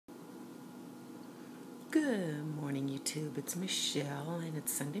Good morning, YouTube. It's Michelle, and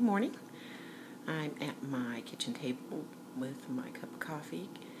it's Sunday morning. I'm at my kitchen table with my cup of coffee,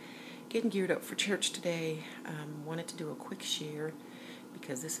 getting geared up for church today. Wanted to do a quick share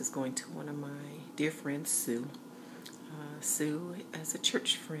because this is going to one of my dear friends, Sue. Sue is a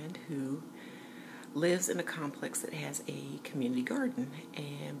church friend who lives in a complex that has a community garden,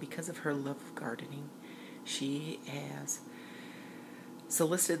 and because of her love of gardening, she has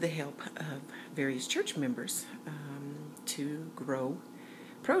solicited the help of various church members to grow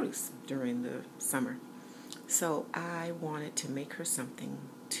produce during the summer. So I wanted to make her something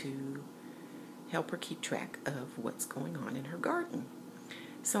to help her keep track of what's going on in her garden.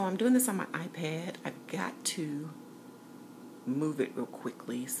 So I'm doing this on my iPad. I've got to move it real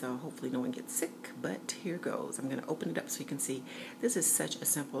quickly so hopefully no one gets sick, but here goes. I'm going to open it up so you can see. This is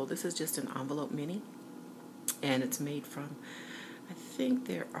this is just an envelope mini, and it's made from, I think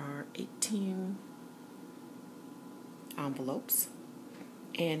there are 18 envelopes,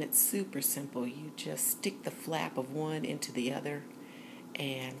 and it's super simple. You just stick the flap of one into the other,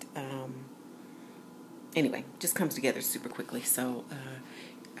 and anyway, just comes together super quickly. So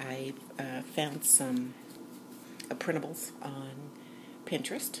I found some printables on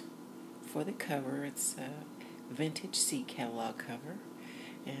Pinterest for the cover. It's a vintage seed catalog cover,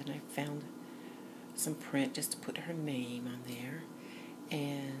 and I found some print just to put her name on there.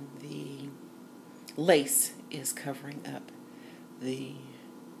 And the lace is covering up the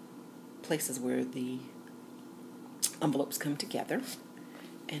places where the envelopes come together.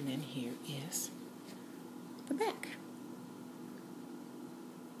 And then here is the back.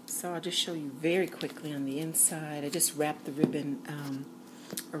 So I'll just show you very quickly on the inside. I just wrapped the ribbon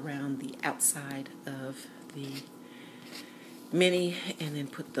around the outside of the mini, and then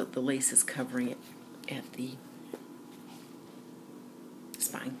put the laces covering it at the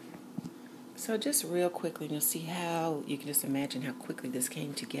spine. So just real quickly, you'll see how you can just imagine how quickly this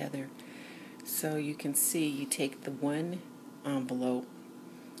came together. So you can see you take the one envelope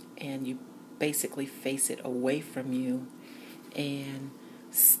and you basically face it away from you and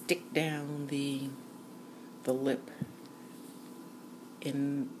stick down the lip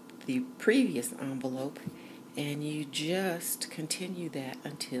in the previous envelope, and you just continue that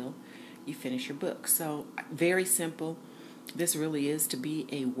until you finish your book. So very simple. This really is to be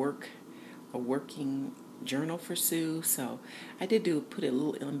a working journal for Sue. So I did put a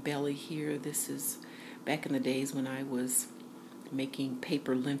little embelly here. This is back in the days when I was making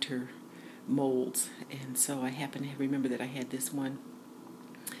paper linter molds, and so I happen to remember that I had this one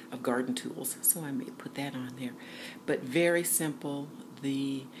of garden tools, so I may put that on there. But very simple.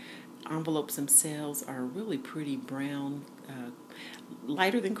 The envelopes themselves are really pretty brown,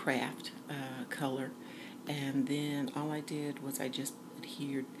 lighter than craft color. And then all I did was I just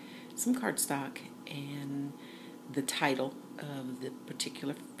adhered some cardstock and the title of the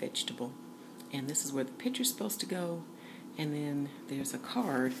particular vegetable. And this is where the picture's supposed to go. And then there's a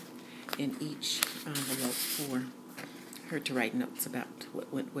card in each envelope for her to write notes about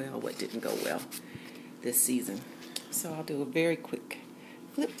what went well, what didn't go well this season. So I'll do a very quick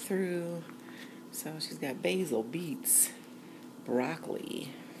flip through. So she's got basil, beets, broccoli,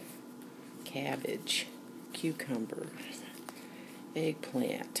 cabbage, cucumber,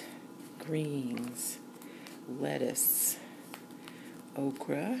 eggplant, greens, lettuce,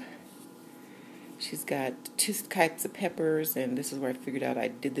 okra. She's got 2 types of peppers, and this is where I figured out I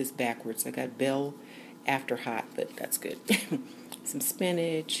did this backwards. I got bell after hot, but that's good. Some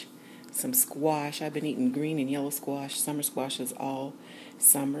spinach, some squash. I've been eating green and yellow squash. Summer squashes all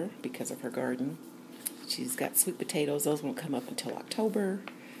summer because of her garden. She's got sweet potatoes. Those won't come up until October.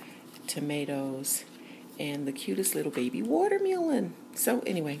 Tomatoes, and the cutest little baby watermelon. So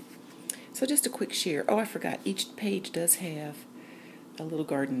anyway, so just a quick share. Oh, I forgot. Each page does have a little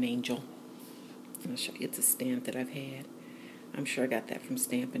garden angel. I'll show you. It's a stamp that I've had. I'm sure I got that from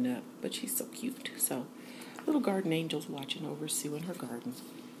Stampin' Up, but she's so cute. So little garden angels watching over Sue in her garden.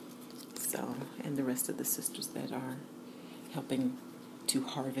 So, and the rest of the sisters that are helping to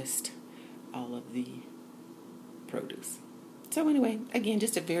harvest all of the produce. So anyway, again,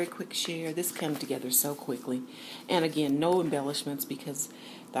 just a very quick share. This came together so quickly. And again, no embellishments, because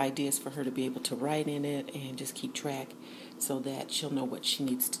the idea is for her to be able to write in it and just keep track so that she'll know what she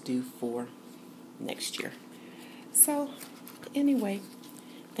needs to do for next year. So anyway,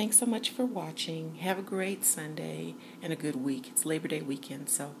 thanks so much for watching. Have a great Sunday and a good week. It's Labor Day weekend,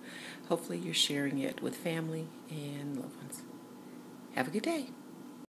 so hopefully you're sharing it with family and loved ones. Have a good day.